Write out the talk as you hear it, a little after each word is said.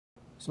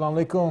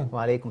Assalamu alaikum.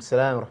 Wa alaikum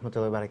salam wa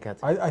rahmatullahi wa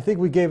barakatuh. I think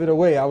we gave it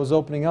away. I was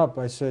opening up.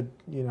 I said,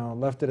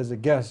 left it as a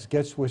guess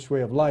which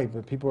way of life.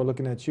 But people are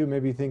looking at you.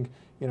 Maybe you think,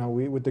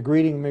 with the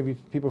greeting, maybe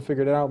people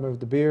figured it out, maybe with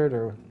the beard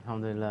or.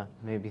 Alhamdulillah,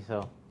 maybe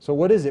so. So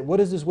what is it?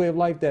 What is this way of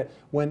life that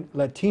when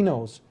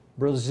Latinos,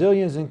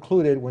 Brazilians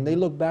included, when they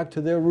look back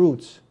to their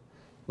roots,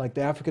 like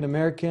the African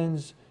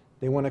Americans,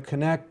 they want to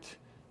connect,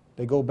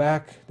 they go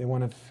back, they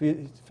want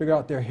to figure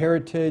out their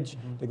heritage,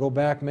 they go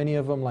back, many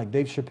of them, like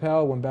Dave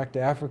Chappelle, went back to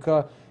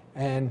Africa,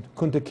 and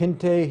Kunta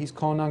Kinte, he's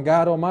calling on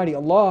God Almighty,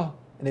 Allah,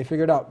 and they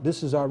figured out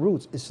this is our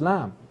roots,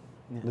 Islam,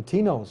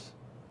 Latinos.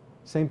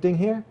 Same thing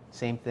here?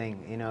 Same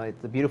thing.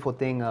 It's a beautiful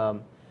thing. A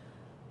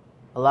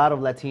lot of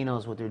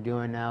Latinos, what they're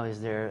doing now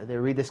is they're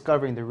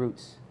rediscovering the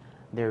roots.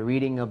 They're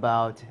reading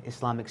about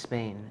Islamic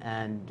Spain,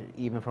 and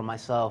even for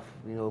myself,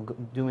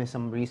 doing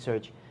some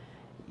research,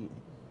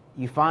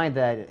 you find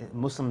that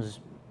Muslims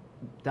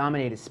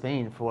dominated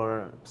Spain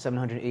for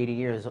 780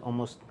 years,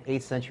 almost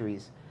 8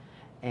 centuries.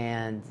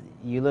 And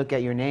you look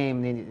at your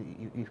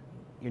name,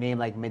 your name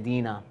like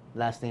Medina,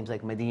 last names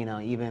like Medina,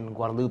 even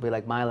Guadalupe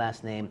like my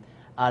last name,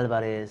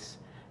 Alvarez,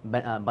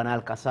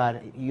 Benalcazar.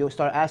 You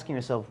start asking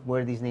yourself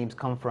where these names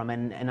come from,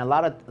 and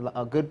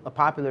a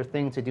popular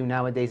thing to do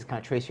nowadays is kind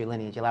of trace your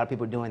lineage. A lot of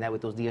people are doing that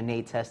with those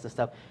DNA tests and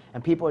stuff,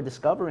 and people are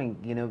discovering,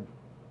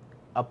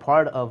 a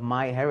part of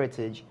my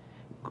heritage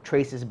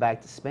traces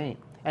back to Spain,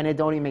 and it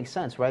don't even make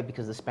sense, right?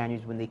 Because the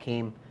Spaniards, when they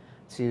came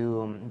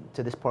to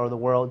this part of the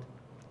world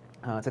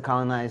to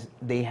colonize,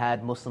 they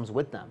had Muslims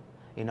with them.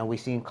 We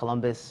seen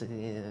Columbus.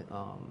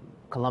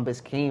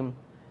 Columbus came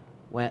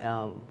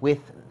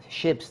with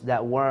ships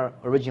that were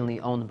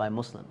originally owned by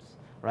Muslims,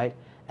 right?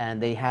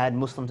 And they had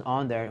Muslims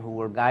on there who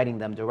were guiding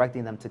them,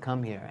 directing them to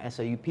come here. And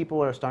so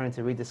people are starting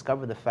to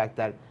rediscover the fact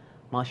that,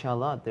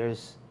 mashallah,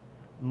 there's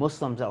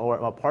Muslims or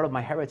a part of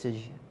my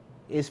heritage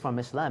is from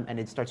Islam, and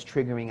it starts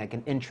triggering like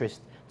an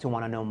interest to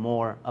want to know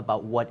more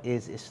about what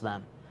is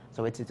Islam.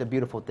 So it's a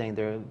beautiful thing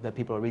that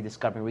people are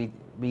rediscovering,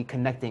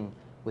 reconnecting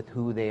with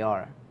who they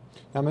are.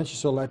 Now I mentioned,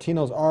 so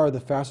Latinos are the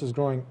fastest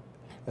growing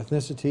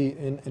ethnicity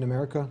in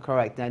America?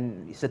 Correct,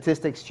 and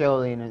statistics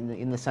show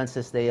in the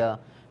census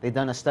they've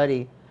done a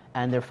study,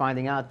 and they're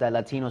finding out that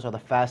Latinos are the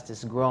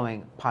fastest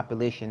growing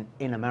population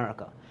in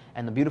America.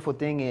 And the beautiful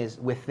thing is,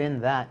 within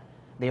that,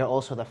 they are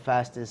also the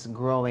fastest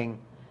growing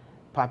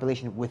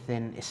population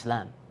within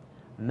Islam.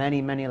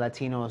 Many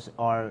Latinos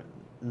are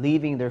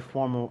leaving their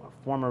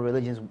former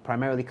religions,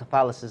 primarily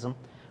Catholicism,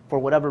 for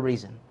whatever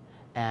reason,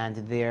 and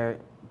they're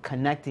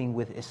connecting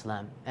with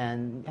Islam.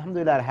 And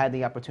alhamdulillah, I had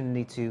the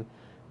opportunity to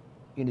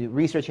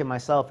research it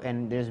myself,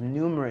 and there's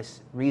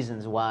numerous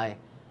reasons why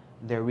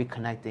they're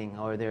reconnecting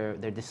or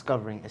they're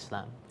discovering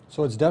Islam.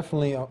 So it's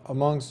definitely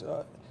amongst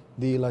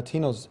the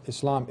Latinos,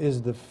 Islam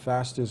is the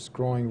fastest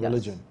growing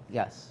religion.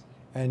 Yes.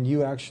 And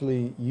you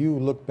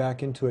looked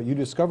back into it. You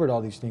discovered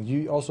all these things.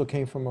 You also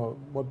came from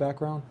what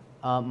background?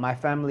 My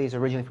family is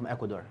originally from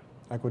Ecuador.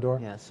 Ecuador?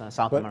 Yes,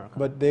 South America.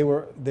 But they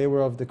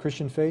were of the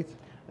Christian faith?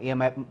 Yeah,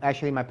 my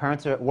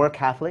parents were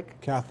Catholic.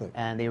 Catholic.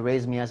 And they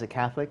raised me as a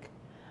Catholic.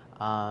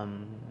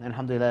 And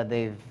alhamdulillah,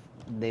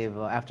 they've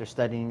after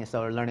studying and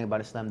started learning about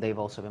Islam, they've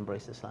also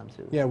embraced Islam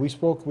too. Yeah,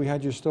 we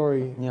had your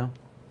story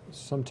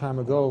some time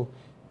ago,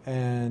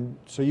 and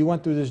so you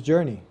went through this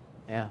journey.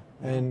 Yeah.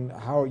 And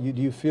how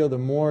do you feel the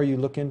more you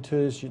look into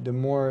this, the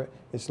more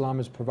Islam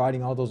is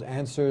providing all those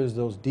answers,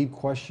 those deep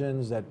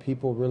questions that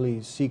people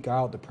really seek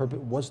out,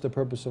 what's the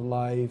purpose of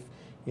life,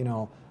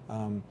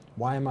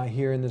 why am I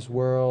here in this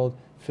world,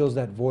 fills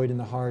that void in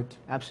the heart?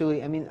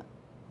 Absolutely. I mean,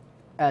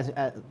 as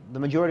the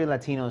majority of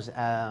Latinos,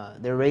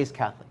 they're raised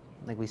Catholic,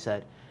 like we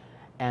said,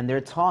 and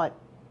they're taught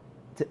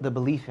the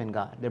belief in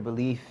God, their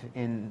belief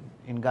in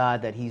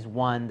God, that He's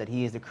one, that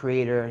He is the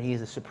creator, He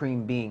is the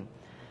supreme being.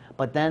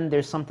 But then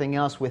there's something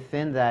else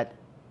within that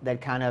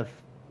kind of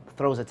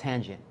throws a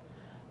tangent,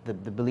 the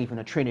belief in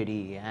the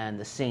Trinity and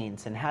the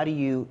saints, and how do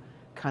you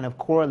kind of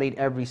correlate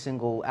every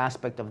single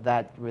aspect of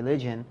that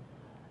religion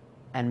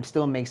and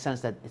still make sense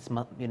that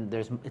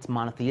it's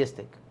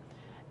monotheistic.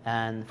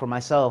 And for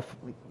myself,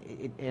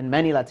 in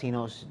many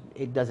Latinos,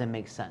 it doesn't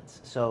make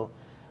sense. So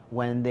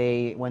when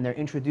they're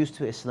introduced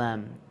to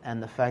Islam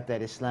and the fact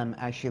that Islam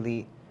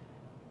actually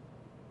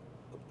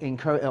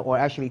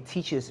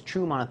teaches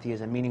true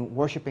monotheism, meaning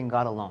worshiping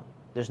God alone.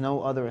 There's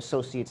no other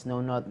associates,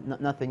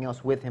 nothing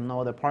else with Him,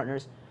 no other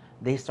partners.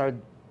 They start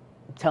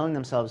telling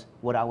themselves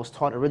what I was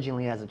taught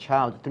originally as a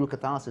child through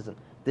Catholicism.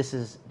 This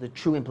is the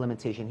true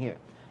implementation here.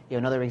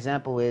 Another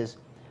example is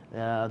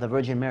the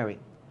Virgin Mary.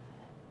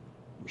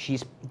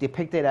 She's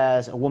depicted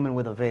as a woman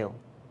with a veil.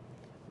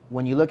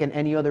 When you look at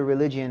any other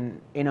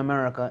religion in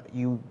America,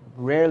 you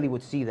rarely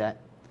would see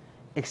that,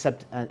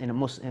 except in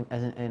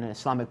an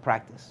Islamic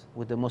practice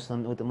with the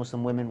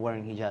Muslim women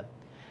wearing hijab.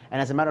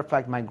 And as a matter of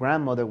fact, my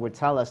grandmother would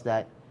tell us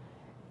that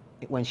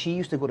when she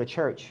used to go to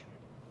church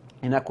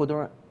in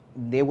Ecuador,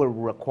 they were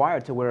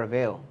required to wear a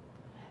veil.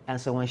 And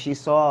so when she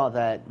saw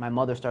that my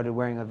mother started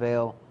wearing a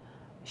veil,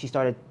 she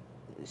started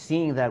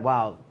seeing that,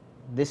 wow,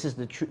 this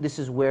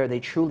is where they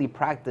truly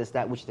practice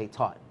that which they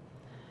taught.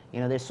 You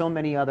know, there's so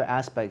many other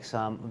aspects,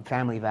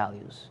 family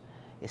values.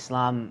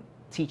 Islam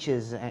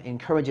teaches and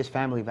encourages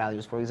family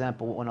values. For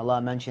example, when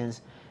Allah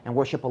mentions and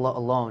worship Allah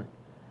alone,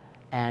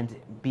 and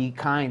be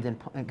kind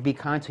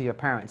to your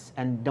parents,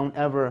 and don't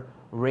ever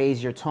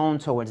raise your tone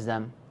towards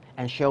them,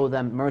 and show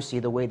them mercy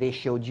the way they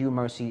showed you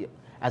mercy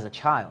as a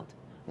child.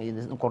 The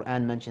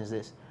Quran mentions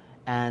this,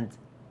 and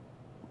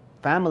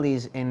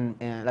families in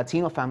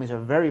Latino families are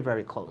very,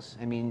 very close.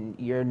 I mean,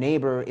 your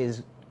neighbor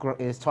is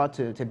taught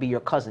to be your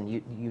cousin.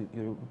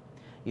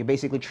 You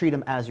basically treat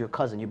them as your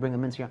cousin. You bring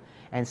them into your,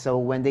 and so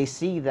when they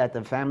see that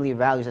the family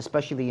values,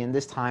 especially in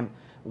this time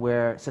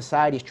where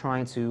society is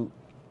trying to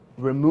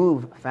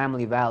remove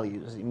family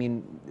values. I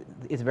mean,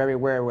 it's very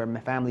rare where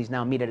families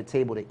now meet at a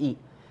table to eat.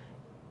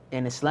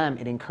 In Islam,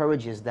 it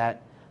encourages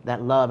that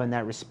love and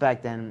that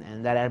respect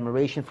and that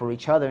admiration for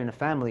each other in the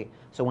family.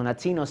 So when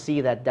Latinos see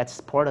that that's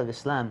part of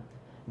Islam,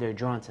 they're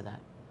drawn to that.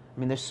 I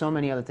mean, there's so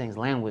many other things,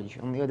 language.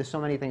 I mean, there's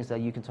so many things that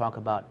you can talk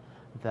about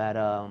that,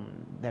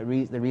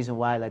 the reason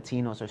why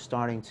Latinos are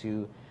starting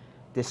to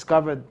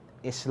discover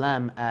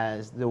Islam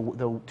as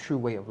the true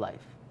way of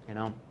life, you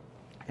know?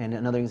 And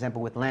another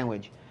example with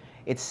language.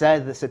 It's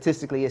said, that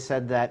statistically, it's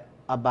said that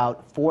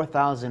about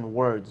 4,000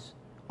 words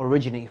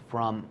originate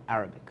from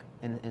Arabic.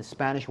 In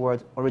Spanish,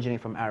 words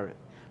originate from Arabic.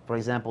 For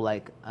example,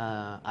 like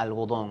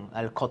al-ghudon,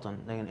 al-cotton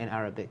in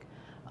Arabic.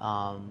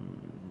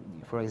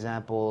 For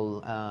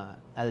example,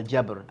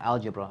 algebra,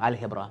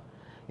 algebra.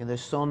 You know,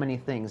 there's so many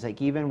things.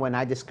 Like even when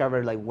I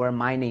discovered like where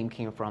my name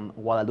came from,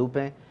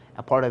 Guadalupe,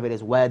 a part of it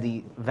is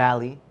Wadi,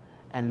 valley,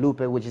 and lupe,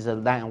 which is a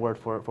Latin word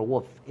for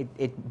wolf.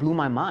 It blew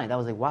my mind. I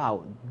was like,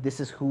 wow, this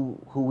is who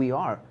we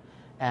are.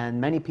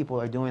 And many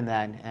people are doing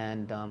that,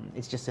 and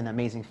it's just an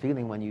amazing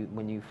feeling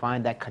when you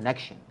find that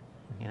connection,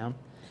 you know.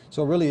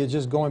 So really, it's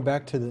just going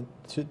back to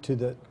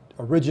the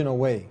original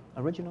way.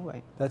 Original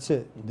way. That's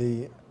it.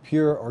 The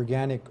pure,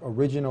 organic,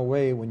 original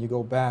way. When you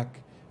go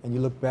back and you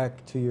look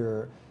back to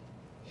your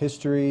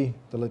history,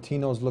 the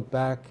Latinos look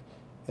back.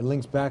 It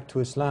links back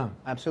to Islam.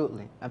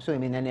 Absolutely,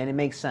 absolutely. I mean, and it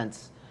makes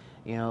sense.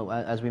 You know,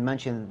 as we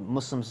mentioned,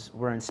 Muslims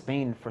were in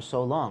Spain for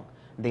so long.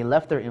 They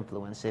left their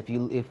influence. If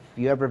you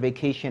ever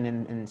vacation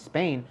in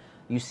Spain,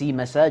 you see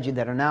masajid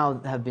that are now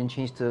have been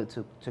changed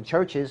to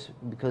churches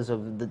because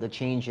of the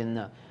change in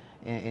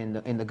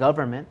the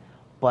government,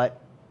 but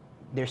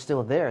they're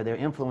still there. Their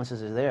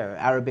influences are there.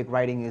 Arabic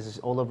writing is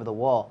all over the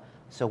wall.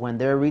 So when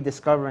they're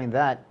rediscovering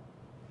that,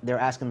 they're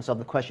asking themselves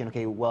the question: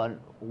 okay, well,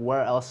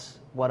 what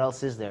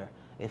else is there?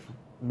 If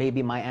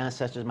maybe my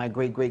ancestors, my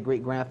great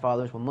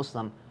grandfathers were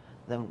Muslim,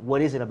 then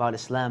what is it about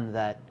Islam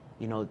that,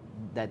 you know,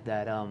 that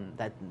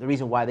the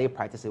reason why they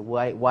practice it?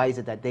 Why is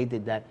it that they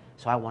did that?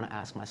 So I want to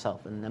ask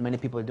myself, and many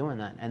people are doing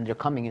that, and they're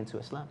coming into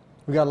Islam.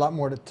 We got a lot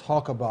more to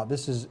talk about.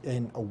 This is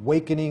an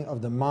awakening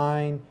of the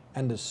mind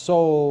and the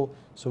soul,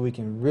 so we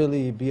can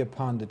really be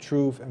upon the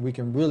truth, and we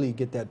can really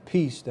get that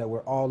peace that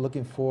we're all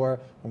looking for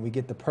when we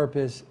get the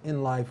purpose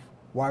in life,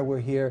 why we're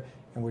here,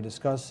 and we're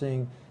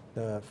discussing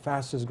the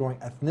fastest growing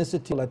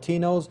ethnicity,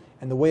 Latinos,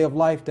 and the way of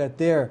life that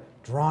they're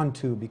drawn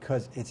to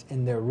because it's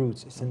in their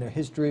roots, it's in their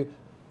history.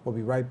 We'll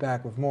be right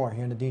back with more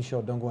here in The Dean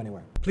Show. Don't go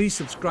anywhere. Please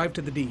subscribe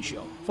to The Dean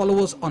Show.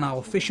 Follow us on our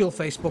official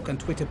Facebook and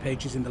Twitter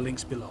pages in the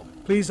links below.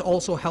 Please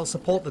also help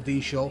support The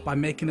Dean Show by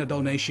making a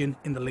donation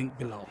in the link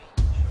below.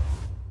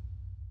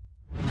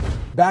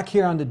 Back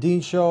here on The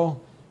Dean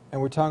Show,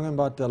 and we're talking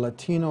about the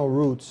Latino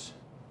roots.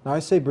 Now I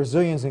say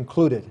Brazilians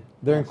included.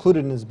 They're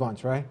included in this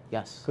bunch, right?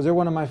 Yes. Because they're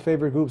one of my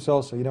favorite groups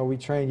also. You know,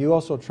 you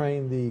also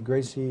train the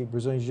Gracie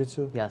Brazilian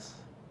Jiu-Jitsu. Yes.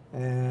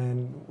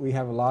 And we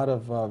have a lot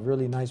of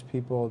really nice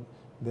people.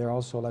 They're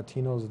also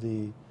Latinos,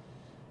 the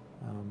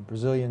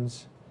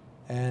Brazilians.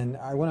 And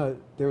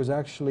there was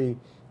actually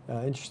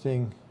an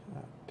interesting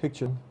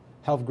picture.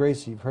 Health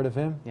Gracie, you've heard of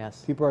him?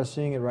 Yes. People are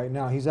seeing it right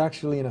now. He's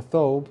actually in a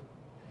thobe,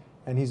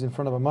 and he's in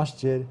front of a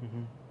masjid,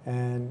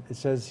 and it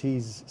says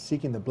he's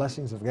seeking the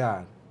blessings of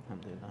God.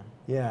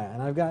 Yeah,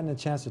 and I've gotten a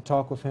chance to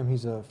talk with him.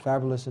 He's a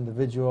fabulous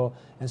individual.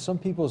 And some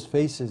people's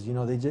faces, you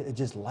know, it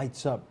just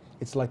lights up.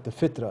 It's like the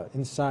fitra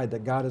inside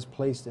that God has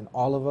placed in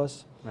all of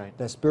us, right.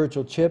 That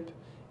spiritual chip.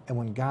 And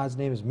when God's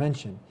name is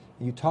mentioned,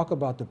 you talk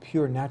about the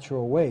pure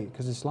natural way,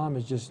 because Islam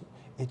is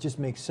it just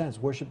makes sense.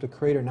 Worship the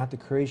Creator, not the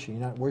creation.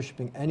 You're not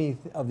worshiping any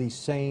of these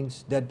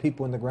saints, dead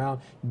people in the ground,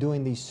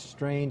 doing these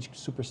strange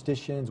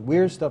superstitions,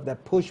 weird stuff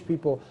that push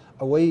people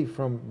away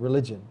from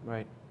religion.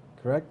 Right.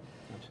 Correct?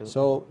 Absolutely.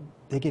 So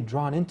they get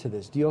drawn into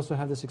this. Do you also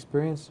have this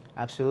experience?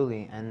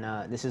 Absolutely,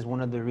 and this is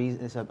one of the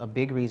reasons. It's a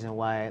big reason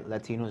why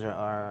Latinos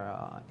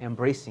are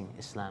embracing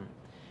Islam.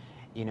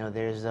 You know,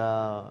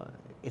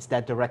 it's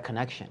that direct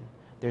connection.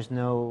 There's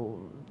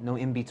no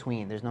in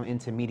between. There's no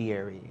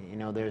intermediary. You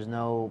know, there's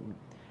no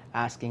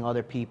asking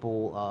other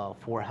people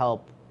for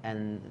help,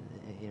 and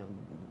you know,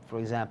 for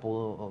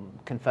example,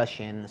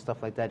 confession and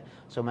stuff like that.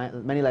 So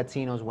many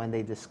Latinos, when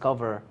they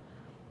discover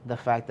the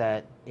fact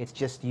that it's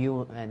just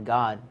you and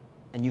God,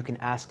 and you can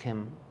ask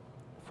Him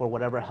for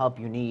whatever help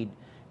you need,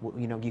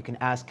 you know, you can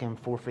ask Him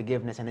for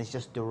forgiveness, and it's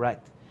just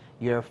direct.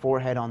 Your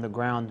forehead on the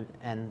ground,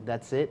 and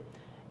that's it.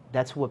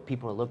 That's what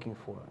people are looking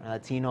for.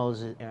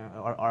 Latinos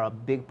are a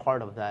big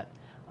part of that,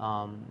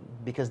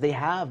 because they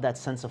have that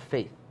sense of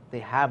faith. They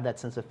have that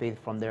sense of faith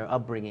from their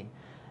upbringing,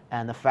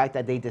 and the fact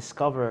that they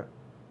discover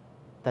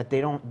that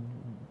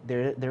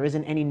there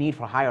isn't any need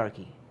for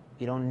hierarchy.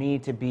 You don't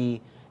need to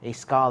be a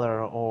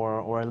scholar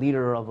or a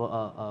leader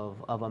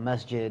of a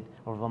masjid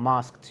or of a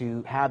mosque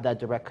to have that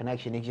direct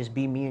connection. It just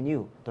be me and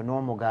you, the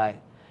normal guy,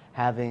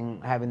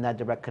 having that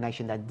direct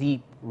connection, that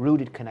deep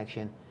rooted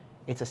connection.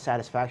 It's a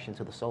satisfaction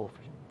to the soul,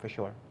 for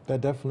sure.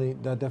 That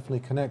definitely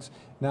connects.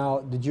 Now,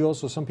 did you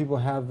also, some people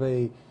have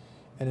an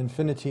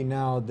infinity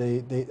now,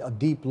 a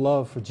deep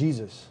love for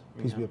Jesus,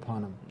 peace be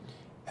upon him.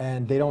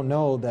 And they don't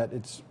know that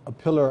it's a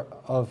pillar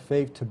of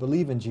faith to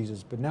believe in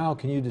Jesus. But now,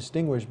 can you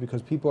distinguish,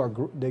 because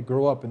people they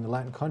grow up in the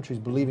Latin countries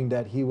believing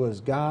that he was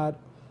God,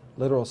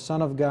 literal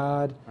Son of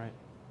God. Right.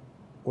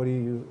 What do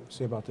you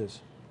say about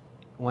this?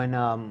 When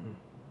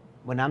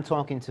I'm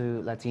talking to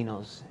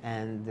Latinos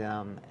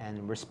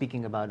and we're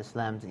speaking about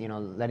Islam, you know,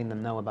 letting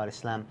them know about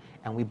Islam,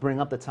 and we bring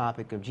up the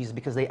topic of Jesus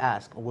because they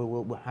ask,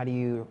 what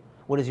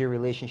is your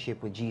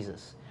relationship with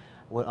Jesus?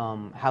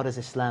 How does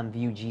Islam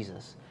view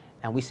Jesus?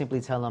 And we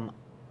simply tell them,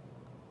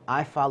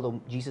 I follow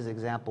Jesus'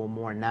 example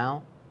more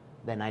now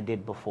than I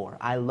did before.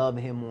 I love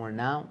him more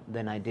now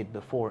than I did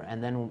before.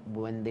 And then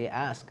when they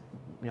ask,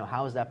 you know,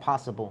 how is that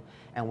possible?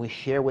 And we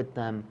share with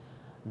them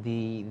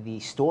the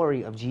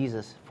story of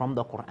Jesus from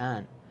the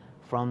Quran,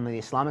 from the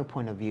Islamic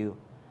point of view,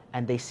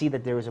 and they see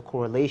that there is a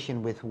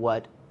correlation with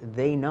what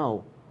they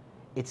know,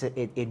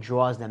 it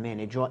draws them in.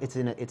 It's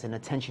an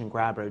attention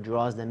grabber. It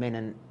draws them in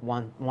and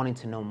wanting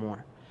to know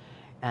more.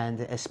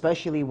 And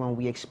especially when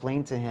we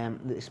explain to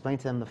them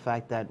the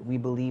fact that we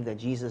believe that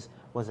Jesus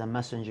was a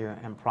messenger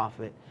and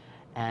prophet,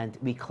 and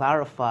we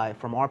clarify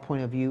from our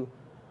point of view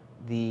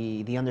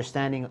the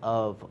understanding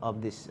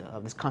of this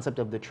concept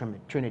of the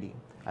Trinity.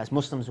 As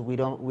Muslims, we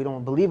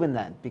don't believe in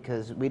that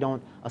because we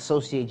don't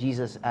associate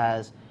Jesus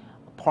as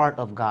part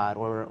of God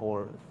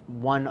or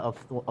one of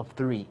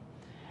three.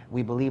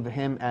 We believe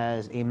him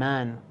as a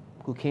man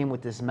who came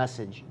with this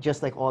message,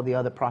 just like all the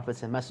other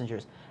prophets and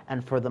messengers.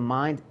 And for the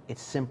mind,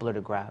 it's simpler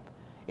to grab.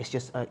 It's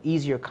just an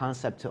easier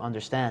concept to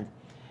understand.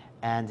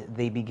 And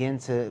they begin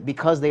to,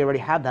 because they already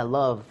have that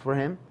love for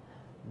him,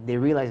 they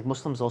realize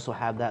Muslims also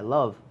have that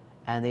love,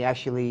 and they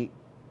actually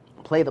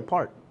play the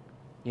part,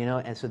 you know,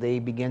 and so they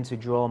begin to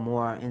draw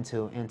more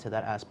into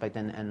that aspect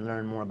and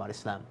learn more about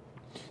Islam.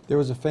 There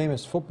was a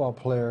famous football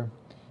player,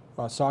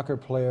 soccer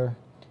player,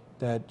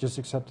 that just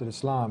accepted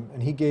Islam,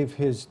 and he gave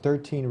his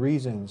 13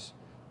 reasons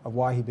of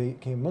why he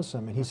became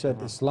Muslim, and he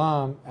said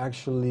Islam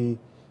actually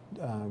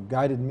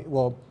guided me.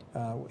 Well,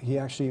 he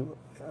actually,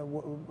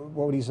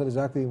 what he said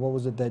exactly, what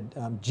was it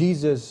that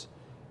Jesus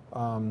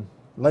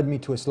led me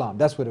to Islam.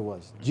 That's what it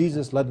was.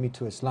 Jesus led me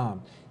to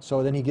Islam.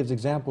 So then he gives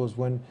examples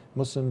when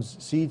Muslims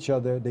see each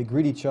other, they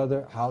greet each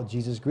other, how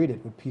Jesus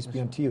greeted, with peace be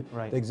unto you.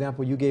 Right. The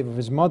example you gave of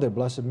his mother,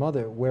 Blessed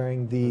Mother,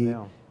 wearing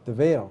the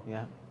veil.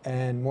 Yeah.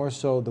 And more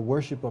so the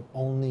worship of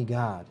only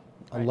God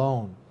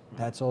alone.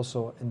 That's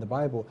also in the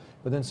Bible.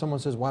 But then someone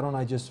says, why don't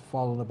I just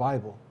follow the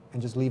Bible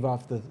and just leave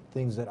off the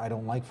things that I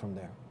don't like from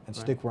there and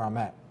stick where I'm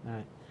at?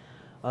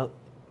 Right.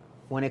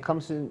 When it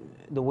comes to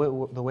the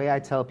way I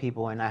tell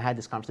people, and I had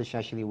this conversation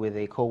actually with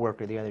a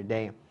coworker the other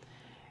day,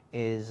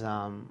 is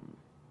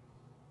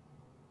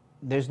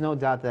there's no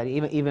doubt that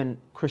even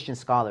Christian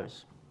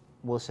scholars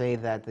will say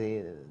that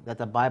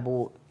the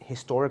Bible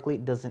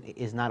historically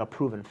is not a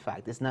proven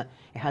fact. It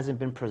hasn't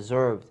been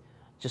preserved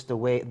just the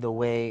way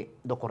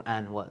the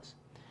Quran was.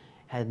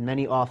 Had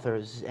many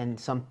authors, and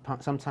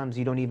sometimes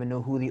you don't even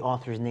know who the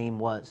author's name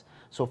was.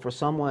 So for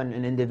someone,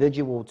 an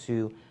individual,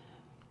 to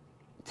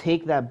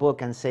take that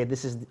book and say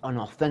this is an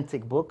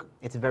authentic book,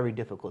 it's very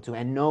difficult to.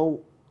 And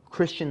no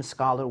Christian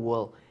scholar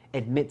will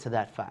admit to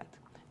that fact.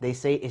 They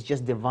say it's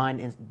just divine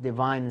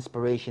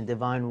inspiration,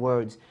 divine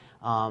words.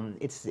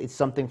 It's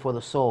something for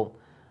the soul.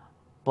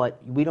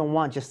 But we don't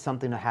want just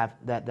something to have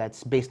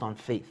that's based on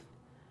faith.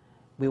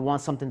 We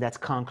want something that's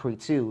concrete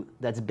too,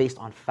 that's based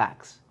on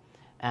facts.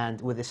 And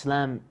with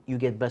Islam, you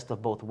get best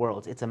of both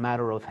worlds. It's a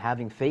matter of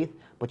having faith,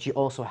 but you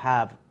also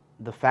have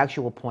the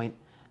factual point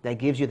that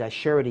gives you that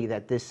surety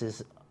that this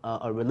is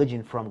a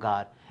religion from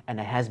God and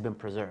it has been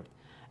preserved.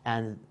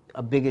 And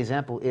a big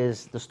example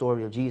is the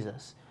story of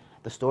Jesus,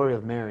 the story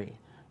of Mary,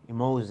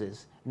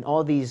 Moses, and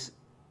all these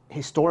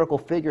historical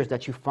figures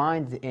that you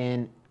find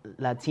in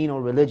Latino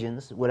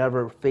religions,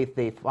 whatever faith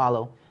they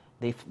follow,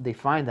 they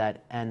find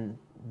that, and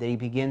they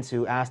begin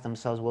to ask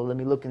themselves, well, let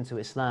me look into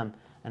Islam.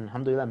 And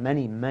alhamdulillah,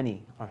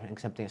 many are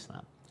accepting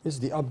Islam. It's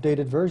the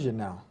updated version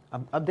now.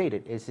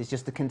 Updated. It's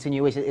just the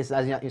continuation. It's,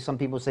 as some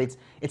people say,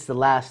 it's the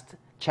last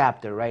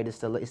chapter, right? It's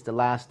the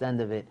last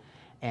end of it,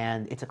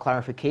 and it's a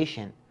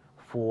clarification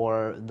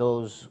for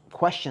those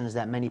questions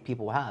that many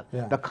people have.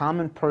 Yeah. The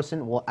common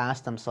person will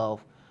ask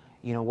themselves,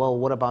 you know, well,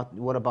 what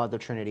about the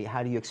Trinity?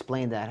 How do you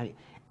explain that?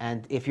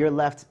 And if you're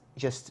left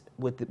just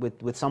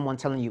with someone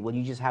telling you, well,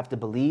 you just have to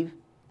believe,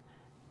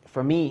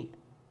 for me,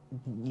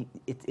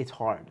 it's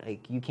hard.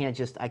 Like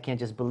I can't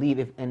just believe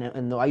if.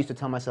 And I used to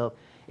tell myself,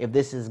 if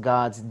this is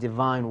God's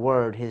divine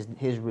word,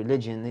 His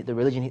religion, the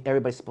religion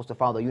everybody's supposed to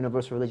follow, the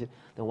universal religion,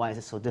 then why is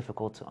it so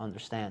difficult to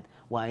understand?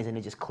 Why isn't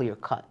it just clear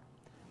cut?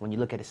 When you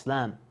look at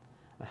Islam,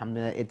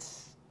 alhamdulillah,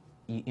 it's,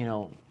 you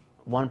know,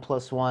 1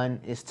 + 1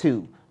 is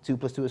 2, 2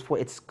 + 2 is 4.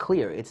 It's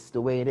clear. It's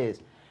the way it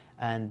is,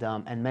 and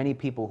many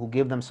people who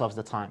give themselves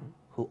the time,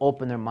 who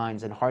open their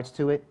minds and hearts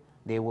to it,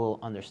 they will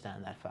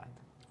understand that fact.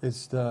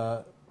 It's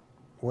the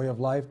way of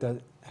life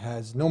that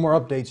has no more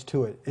updates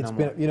to it. It's No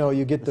been, more. you know,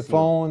 you get the seal.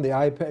 phone, the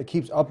iPad, it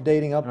keeps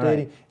updating,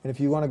 Right. and if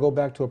you want to go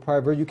back to a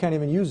prior version, you can't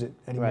even use it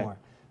anymore. Right.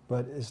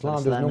 But Islam,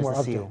 there's Islam no is more the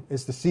update. seal.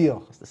 It's the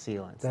seal. It's the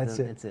seal. It's That's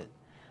it. It's it.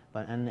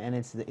 But and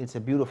it's a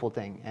beautiful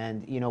thing.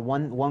 And you know,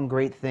 one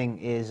great thing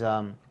is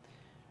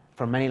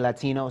for many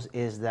Latinos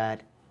is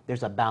that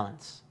there's a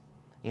balance.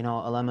 You know,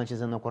 Allah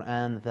mentions in the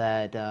Quran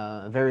that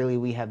verily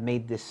we have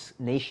made this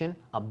nation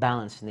a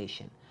balanced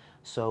nation.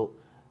 So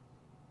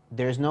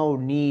there's no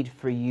need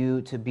for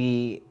you to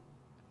be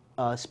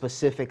a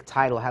specific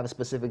title, have a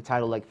specific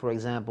title, like for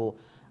example,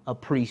 a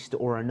priest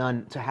or a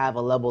nun, to have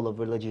a level of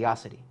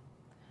religiosity.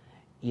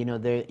 You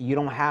know, you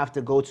don't have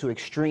to go to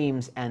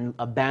extremes and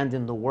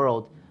abandon the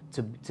world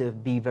to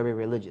be very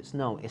religious.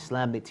 No,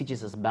 Islam, it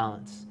teaches us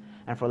balance.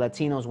 And for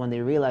Latinos, when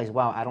they realize,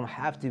 wow, I don't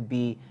have to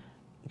be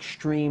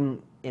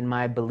extreme in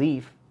my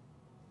belief,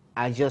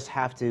 I just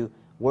have to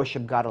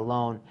worship God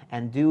alone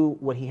and do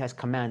what He has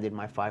commanded,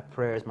 my 5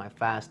 prayers, my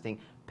fasting,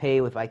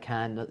 pay if I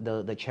can,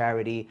 the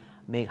charity,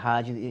 make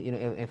Hajj, you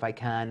know, if I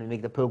can,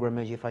 make the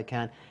pilgrimage if I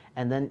can.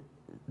 And then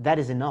that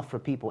is enough for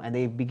people. And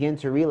they begin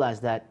to realize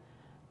that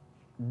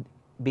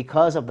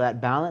because of that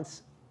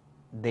balance,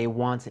 they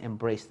want to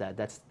embrace that.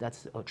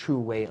 That's a true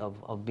way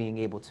of being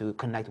able to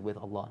connect with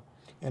Allah.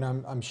 And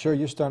I'm sure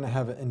you're starting to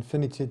have an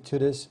infinity to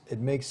this. It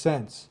makes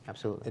sense.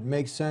 Absolutely. It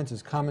makes sense.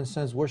 It's common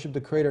sense. Worship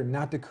the Creator,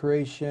 not the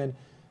creation.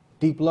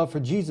 Deep love for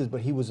Jesus,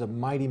 but He was a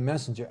mighty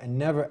messenger. And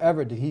never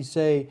ever did He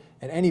say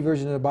in any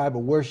version of the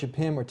Bible, worship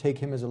Him or take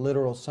Him as a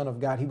literal Son of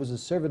God. He was a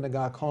servant of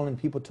God, calling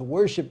people to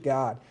worship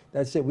God.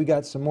 That's it. We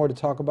got some more to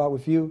talk about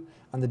with you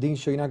on The Dean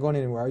Show. You're not going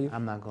anywhere, are you?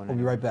 I'm not going We'll be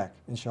anywhere. right back,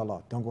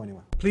 inshallah. Don't go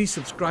anywhere. Please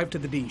subscribe to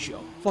The Dean Show.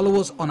 Follow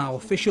us on our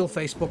official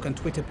Facebook and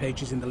Twitter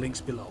pages in the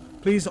links below.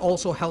 Please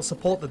also help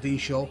support The Dean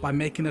Show by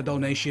making a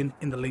donation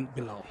in the link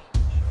below.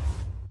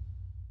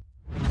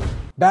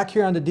 Back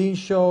here on The Dean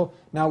Show.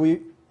 Now,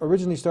 we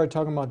originally started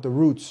talking about the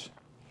roots.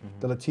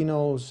 The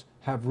Latinos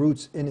have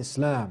roots in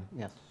Islam.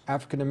 Yes.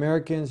 African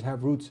Americans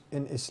have roots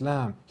in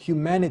Islam.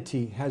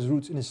 Humanity has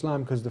roots in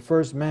Islam because the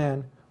first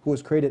man who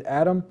was created,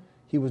 Adam,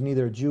 he was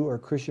neither a Jew or a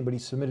Christian, but he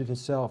submitted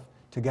himself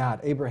to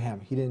God. Abraham,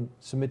 he didn't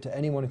submit to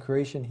anyone in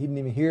creation. He didn't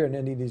even hear in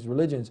any of these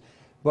religions.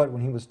 But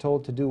when he was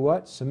told to do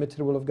what? Submit to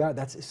the will of God.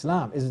 That's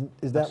Islam. Is that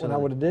Absolutely.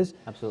 not what it is?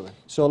 Absolutely.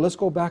 So let's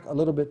go back a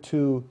little bit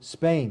to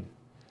Spain,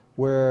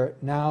 where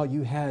now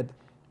you had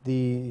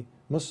the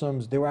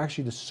Muslims, they were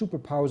actually the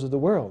superpowers of the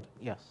world.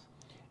 Yes.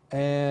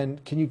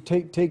 And can you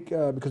take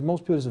because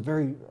most people, it's a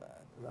very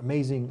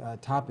amazing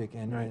topic,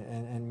 and, Right.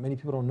 and many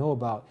people don't know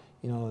about,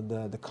 you know,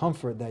 the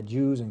comfort that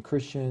Jews and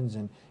Christians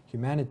and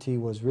humanity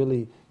was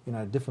really, you know,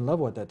 at a different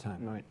level at that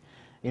time. Right.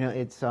 You know,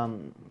 it's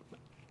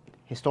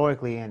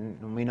historically,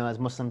 and we know as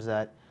Muslims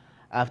that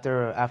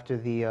after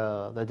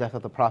the death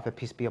of the Prophet,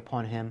 peace be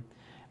upon him,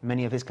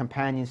 many of his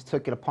companions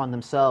took it upon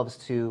themselves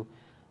to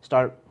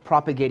start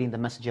propagating the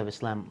message of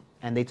Islam,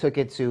 and they took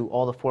it to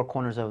all the 4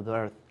 corners of the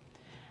earth.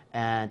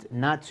 And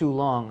not too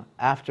long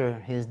after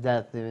his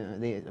death,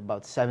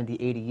 about 70,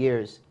 80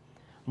 years,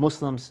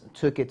 Muslims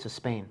took it to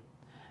Spain.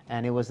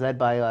 And it was led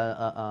by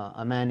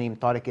a man named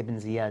Tariq ibn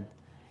Ziyad.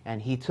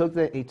 And he took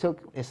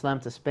Islam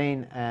to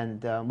Spain,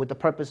 and with the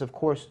purpose, of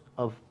course,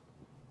 of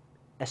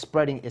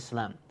spreading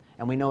Islam.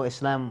 And we know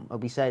Islam,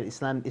 we said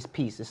Islam is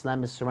peace.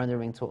 Islam is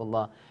surrendering to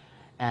Allah.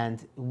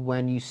 And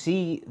when you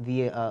see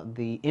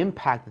the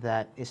impact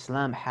that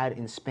Islam had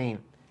in Spain,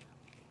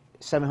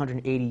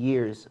 780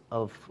 years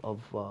of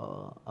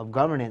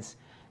governance,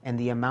 and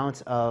the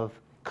amount of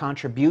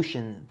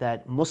contribution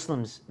that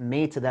Muslims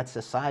made to that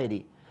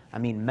society. I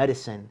mean,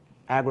 medicine,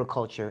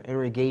 agriculture,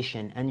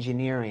 irrigation,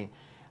 engineering.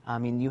 I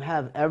mean, you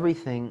have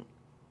everything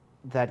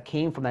that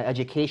came from that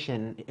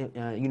education,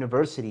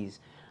 universities,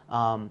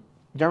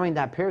 during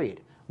that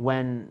period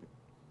when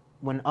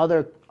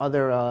other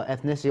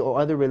ethnicity or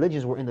other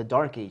religions were in the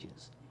dark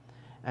ages.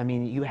 I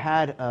mean, you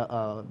had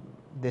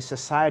this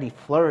society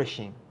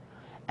flourishing,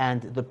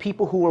 and the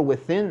people who were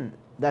within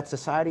that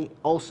society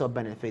also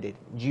benefited.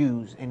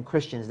 Jews and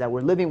Christians that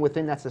were living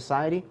within that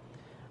society,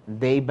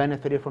 they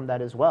benefited from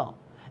that as well.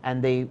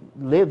 And they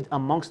lived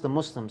amongst the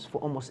Muslims for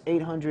almost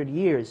 800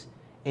 years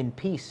in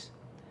peace,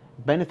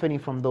 benefiting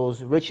from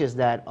those riches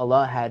that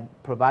Allah had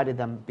provided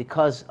them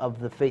because of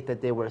the faith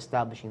that they were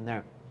establishing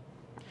there.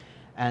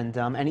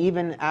 And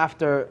even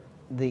after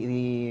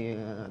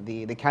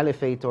the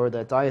caliphate or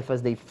the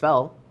Taifas, they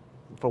fell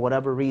for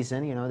whatever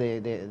reason, you know,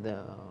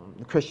 the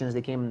Christians,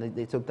 they came and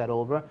they took that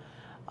over.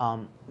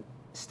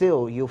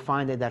 Still, you'll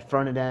find that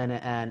Ferdinand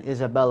and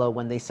Isabella,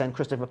 when they sent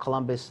Christopher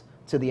Columbus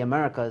to the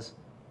Americas,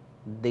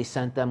 they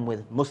sent them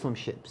with Muslim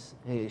ships,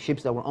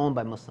 ships that were owned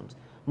by Muslims,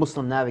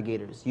 Muslim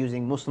navigators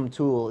using Muslim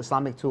tools,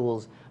 Islamic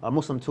tools,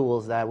 Muslim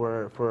tools that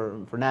were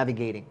for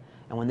navigating.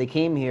 And when they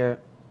came here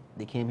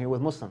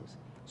with Muslims.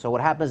 So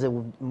what happens if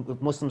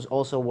Muslims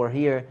also were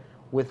here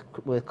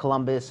with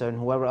Columbus and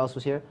whoever else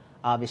was here,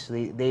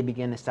 obviously they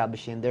begin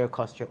establishing their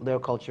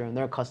culture and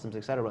their customs,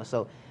 etc.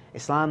 So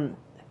Islam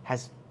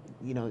has,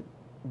 you know,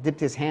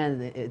 dipped its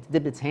hand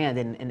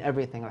in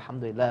everything,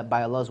 alhamdulillah,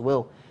 by Allah's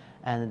will.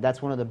 And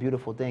that's one of the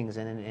beautiful things.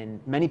 And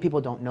many people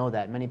don't know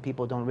that. Many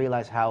people don't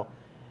realize how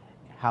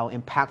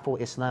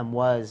impactful Islam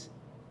was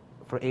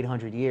for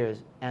 800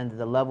 years and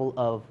the level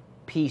of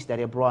peace that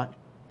it brought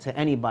to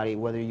anybody,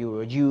 whether you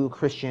were a Jew,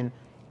 Christian,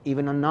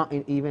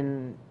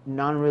 even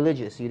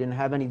non-religious, you didn't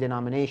have any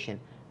denomination,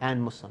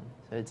 and Muslim.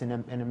 So it's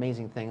an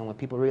amazing thing. And when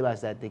people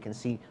realize that, they can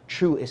see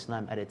true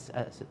Islam at its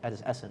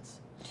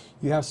essence.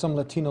 You have some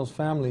Latinos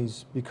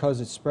families,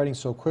 because it's spreading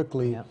so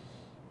quickly, Yeah.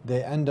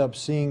 they end up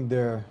seeing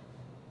their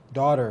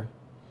daughter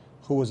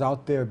who was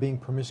out there being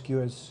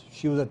promiscuous.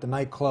 She was at the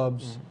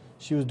nightclubs.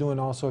 She was doing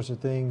all sorts of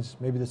things,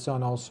 maybe the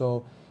son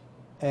also.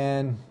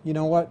 And you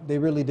know what? They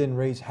really didn't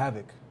raise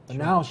havoc. But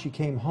now she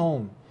came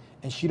home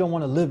and she don't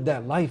want to live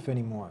that life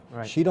anymore.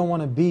 Right. She don't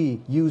want to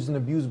be used and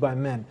abused by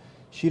men.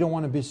 She don't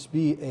want to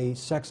be a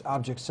sex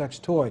object, sex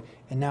toy.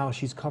 And now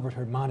she's covered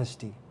her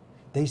modesty.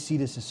 They see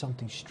this as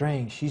something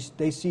strange.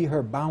 They see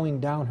her bowing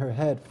down her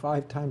head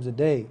 5 times a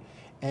day.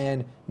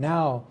 And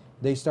now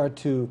they start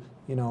to,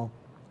 you know,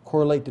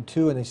 correlate the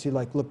two, and they see,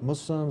 like, look,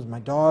 Muslims, my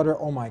daughter,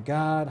 oh my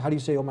God. How do you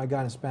say oh my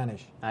God in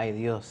Spanish? Ay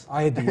Dios.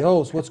 Ay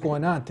Dios, what's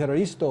going on?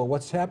 Terroristo,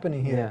 what's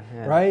happening here?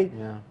 Yeah, right?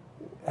 Yeah.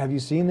 Have you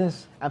seen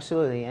this?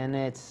 Absolutely, and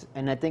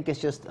I think it's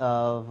just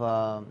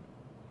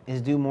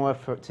is due more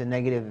to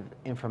negative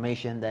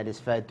information that is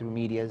fed through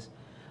medias.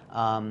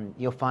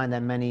 You'll find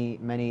that many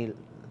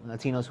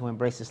Latinos who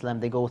embrace Islam,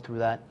 they go through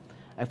that.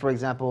 And for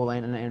example,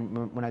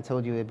 and when I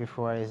told you it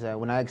before, is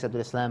when I accepted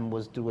Islam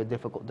was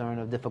during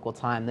a difficult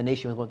time. The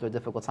nation was going through a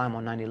difficult time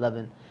on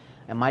 9/11,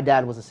 and my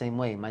dad was the same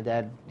way. My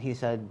dad, he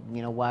said,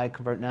 you know, why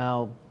convert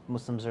now?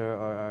 Muslims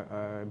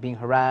are being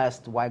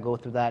harassed. Why go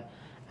through that?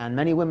 And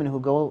many women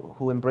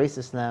who embrace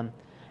Islam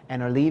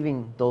and are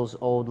leaving those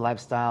old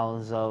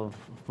lifestyles of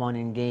fun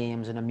and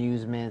games and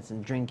amusements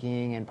and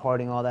drinking and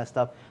partying, all that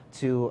stuff,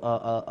 to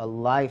a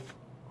life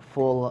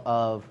full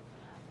of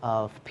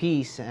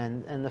peace,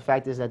 and the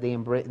fact is that they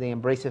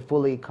embrace it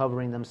fully,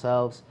 covering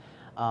themselves.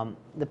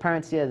 The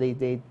parents, yeah,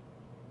 they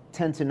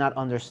tend to not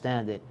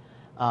understand it,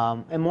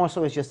 and more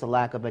so it's just a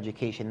lack of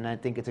education. And I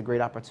think it's a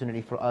great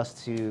opportunity for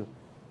us to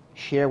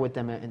share with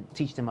them and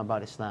teach them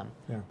about Islam.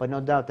 Yeah. But no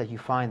doubt that you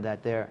find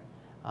that there,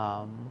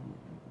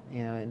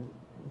 you know.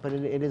 But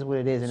it is what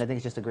it is, and I think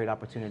it's just a great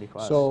opportunity for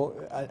us. So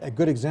a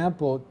good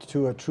example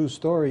to a true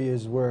story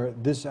is where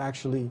this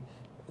actually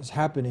is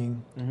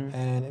happening,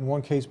 and in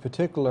one case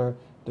particular,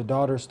 the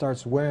daughter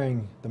starts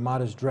wearing the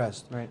modest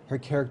dress. Right. Her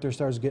character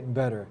starts getting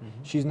better.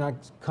 She's not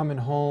coming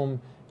home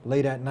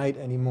late at night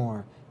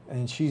anymore,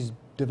 and she's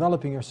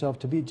developing herself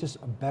to be just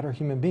a better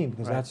human being,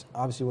 because that's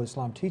obviously what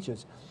Islam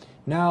teaches.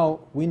 Now,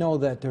 we know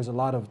that there's a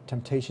lot of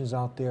temptations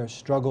out there,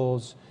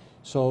 struggles,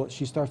 so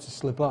she starts to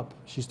slip up.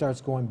 She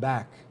starts going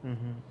back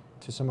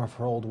to some of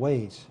her old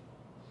ways,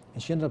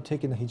 and she ended up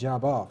taking the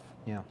hijab off.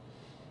 Yeah.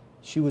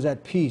 She was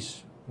at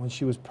peace when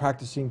she was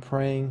practicing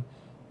praying.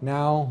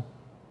 Now,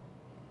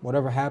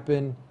 whatever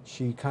happened,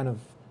 she kind of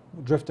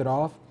drifted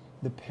off.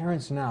 The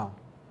parents now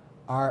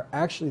are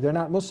actually, they're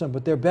not Muslim,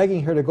 but they're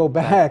begging her to go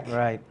back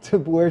to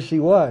where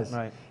she was.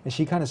 Right. And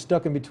she kind of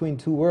stuck in between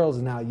two worlds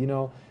now, you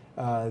know,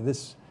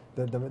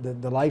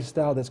 the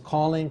lifestyle that's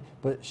calling,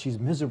 but she's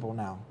miserable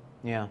now.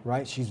 Yeah.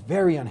 Right? She's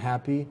very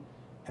unhappy,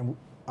 and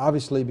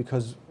obviously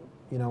because,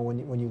 you know,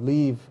 when you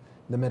leave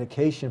the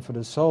medication for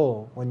the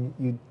soul, when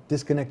you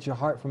disconnect your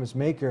heart from its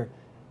maker,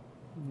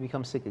 You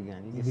become sick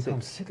again. you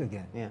become sick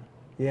again. Yeah.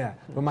 Yeah,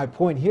 but my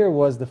point here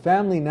was the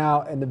family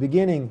now in the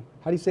beginning,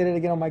 how do you say that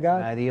again? Oh my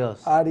God?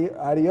 Adios.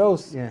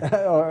 Adios.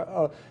 Yeah.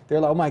 or they're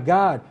like, oh my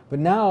God. But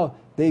now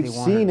they've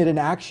seen it in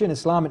action,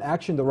 Islam in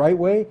action the right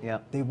way. Yeah.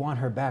 They want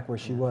her back where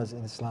she was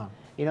in Islam.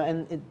 You know,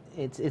 and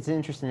it's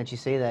interesting that you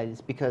say that.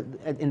 It's because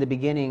in the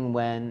beginning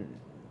when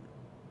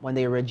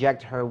they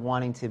reject her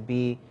wanting to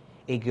be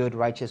a good,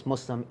 righteous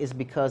Muslim, is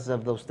because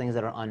of those things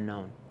that are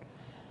unknown.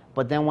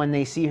 But then when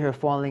they see her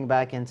falling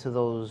back into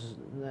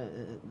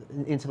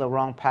into the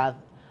wrong path,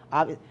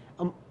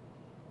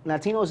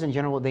 Latinos in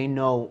general, they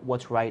know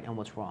what's right and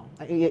what's wrong.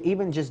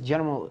 Even just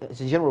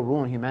it's a general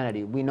rule in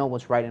humanity. We know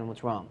what's right and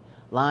what's wrong.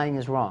 Lying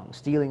is wrong.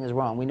 Stealing is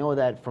wrong. We know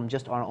that from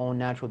just our own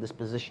natural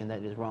disposition that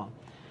it is wrong.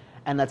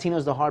 And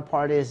Latinos, the hard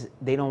part is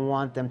they don't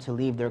want them to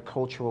leave their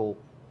cultural,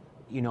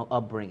 you know,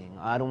 upbringing.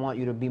 I don't want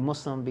you to be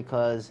Muslim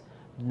because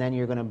then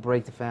you're going to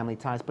break the family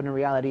ties. But in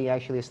reality,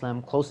 actually,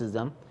 Islam closes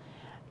them.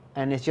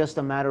 And it's just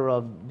a matter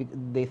of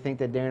they think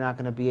that they're not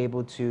going to be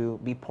able to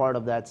be part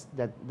of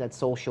that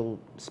social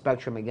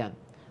spectrum again.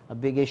 A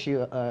big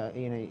issue,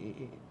 you know,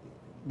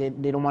 they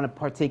don't want to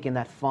partake in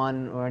that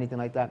fun or anything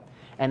like that.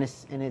 And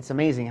it's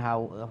amazing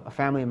how a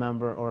family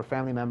member or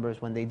family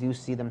members, when they do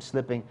see them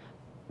slipping,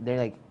 they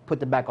like put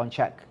them back on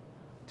check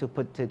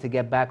to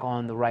get back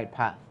on the right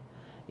path.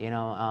 You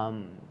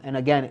know, and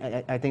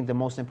again, I think the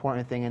most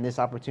important thing in this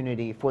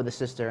opportunity for the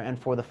sister and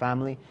for the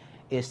family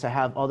is to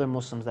have other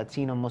Muslims,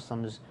 Latino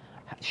Muslims,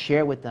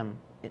 share with them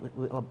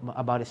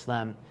about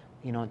Islam,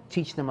 you know,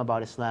 teach them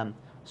about Islam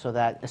so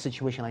that a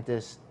situation like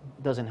this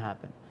doesn't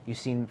happen. You've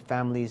seen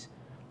families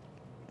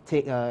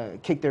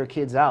kick their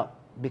kids out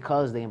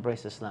because they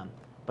embrace Islam.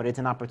 But it's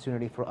an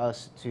opportunity for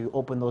us to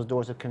open those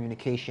doors of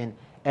communication,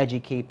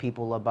 educate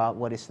people about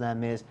what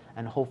Islam is,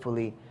 and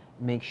hopefully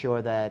make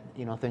sure that,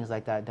 you know, things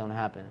like that don't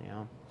happen, you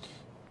know.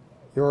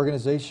 Your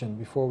organization,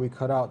 before we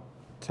cut out,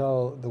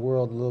 tell the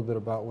world a little bit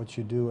about what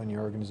you do and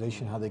your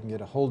organization, how they can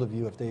get a hold of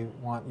you if they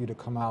want you to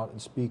come out and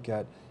speak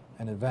at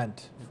an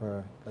event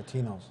for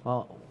Latinos.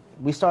 Well,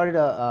 we started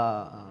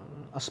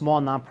a small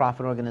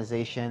nonprofit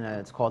organization.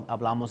 It's called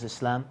Hablamos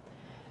Islam,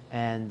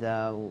 and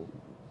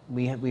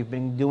we've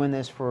been doing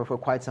this for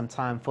quite some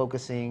time,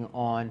 focusing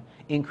on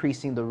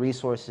increasing the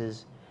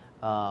resources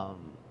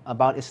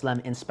about Islam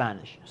in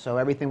Spanish. So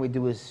everything we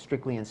do is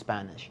strictly in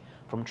Spanish,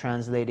 from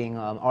translating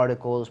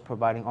articles,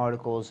 providing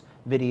articles,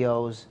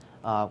 videos,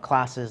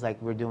 classes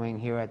like we're doing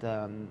here at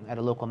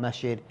a local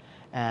masjid,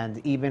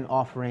 and even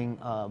offering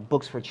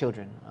books for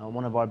children.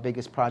 One of our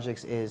biggest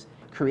projects is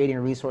creating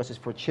resources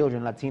for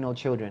children, Latino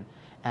children.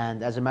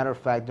 And as a matter of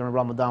fact, during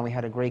Ramadan, we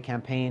had a great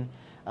campaign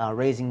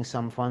raising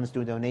some funds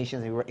through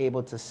donations. We were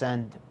able to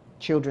send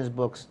children's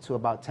books to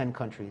about 10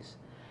 countries,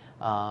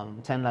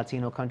 10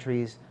 Latino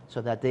countries,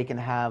 so that they can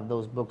have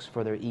those books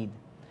for their Eid.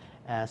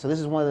 So this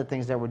is one of the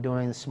things that we're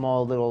doing, a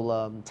small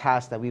little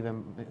task that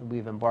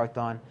we've embarked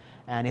on.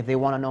 And if they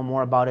want to know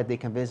more about it, they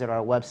can visit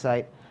our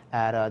website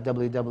at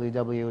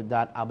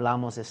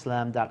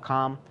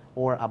www.hablamosislam.com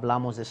or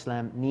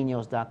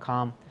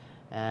hablamosislamninos.com.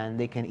 And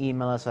they can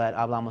email us at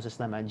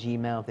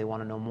hablamosislam@gmail.com if they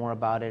want to know more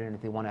about it and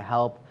if they want to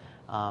help.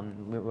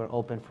 We're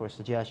open for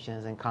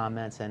suggestions and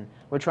comments, and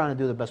we're trying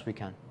to do the best we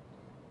can.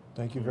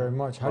 Thank you very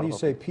much. How do you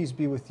say peace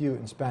be with you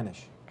in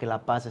Spanish? Que la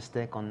paz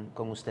esté con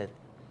usted.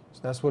 So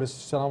that's what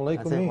Assalamu alaikum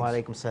That's it. means. Wa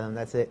alaikum salam.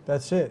 That's it.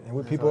 That's it. And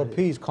we're people of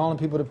peace, calling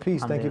people to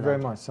peace. Thank you very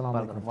much.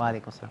 Assalamu alaikum. Wa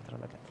alaikum salam.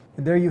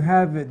 And there you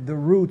have it, the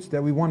roots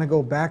that we want to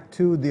go back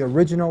to, the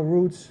original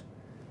roots.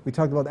 We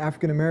talked about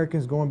African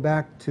Americans going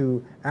back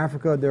to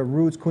Africa, their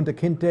roots. Kunta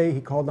Kinte,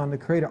 he called on the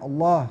Creator,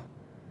 Allah.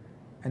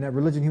 And that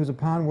religion he was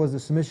upon was the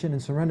submission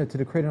and surrender to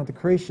the Creator, not the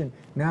creation.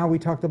 Now we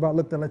talked about,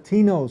 look, the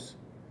Latinos,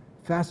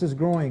 fastest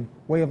growing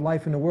way of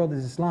life in the world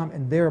is Islam,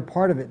 and they're a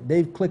part of it.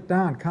 They've clicked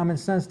on. Common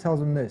sense tells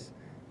them this.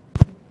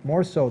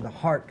 More so, the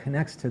heart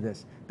connects to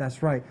this.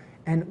 That's right.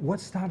 And what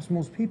stops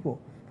most people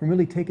from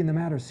really taking the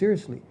matter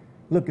seriously?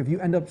 Look, if you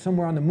end up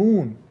somewhere on the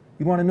moon,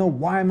 you want to know,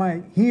 why am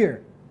I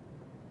here?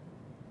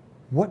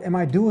 What am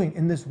I doing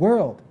in this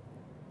world?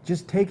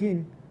 Just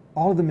taking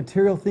all of the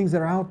material things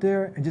that are out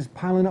there and just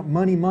piling up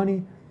money.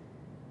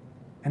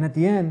 And at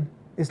the end,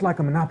 it's like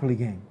a Monopoly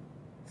game.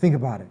 Think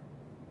about it.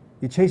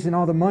 You're chasing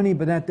all the money,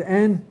 but at the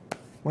end,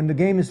 when the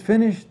game is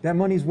finished, that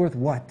money's worth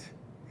what?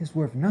 It's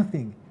worth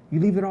nothing. You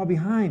leave it all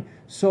behind.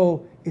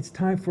 So it's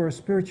time for a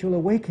spiritual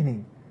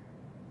awakening.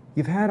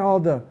 You've had all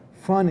the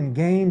fun and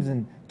games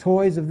and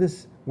toys of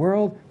this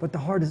world, but the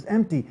heart is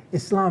empty.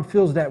 Islam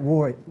fills that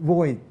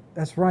void.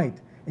 That's right.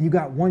 And you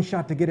got one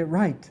shot to get it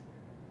right.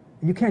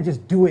 And you can't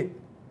just do it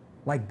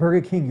like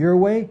Burger King your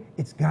way.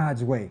 It's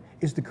God's way.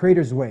 It's the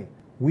Creator's way.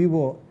 We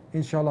will,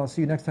 inshallah,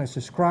 see you next time.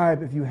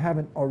 Subscribe if you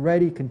haven't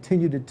already.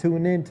 Continue to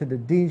tune in to the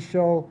Deen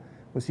Show.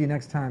 We'll see you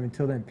next time.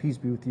 Until then, peace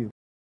be with you.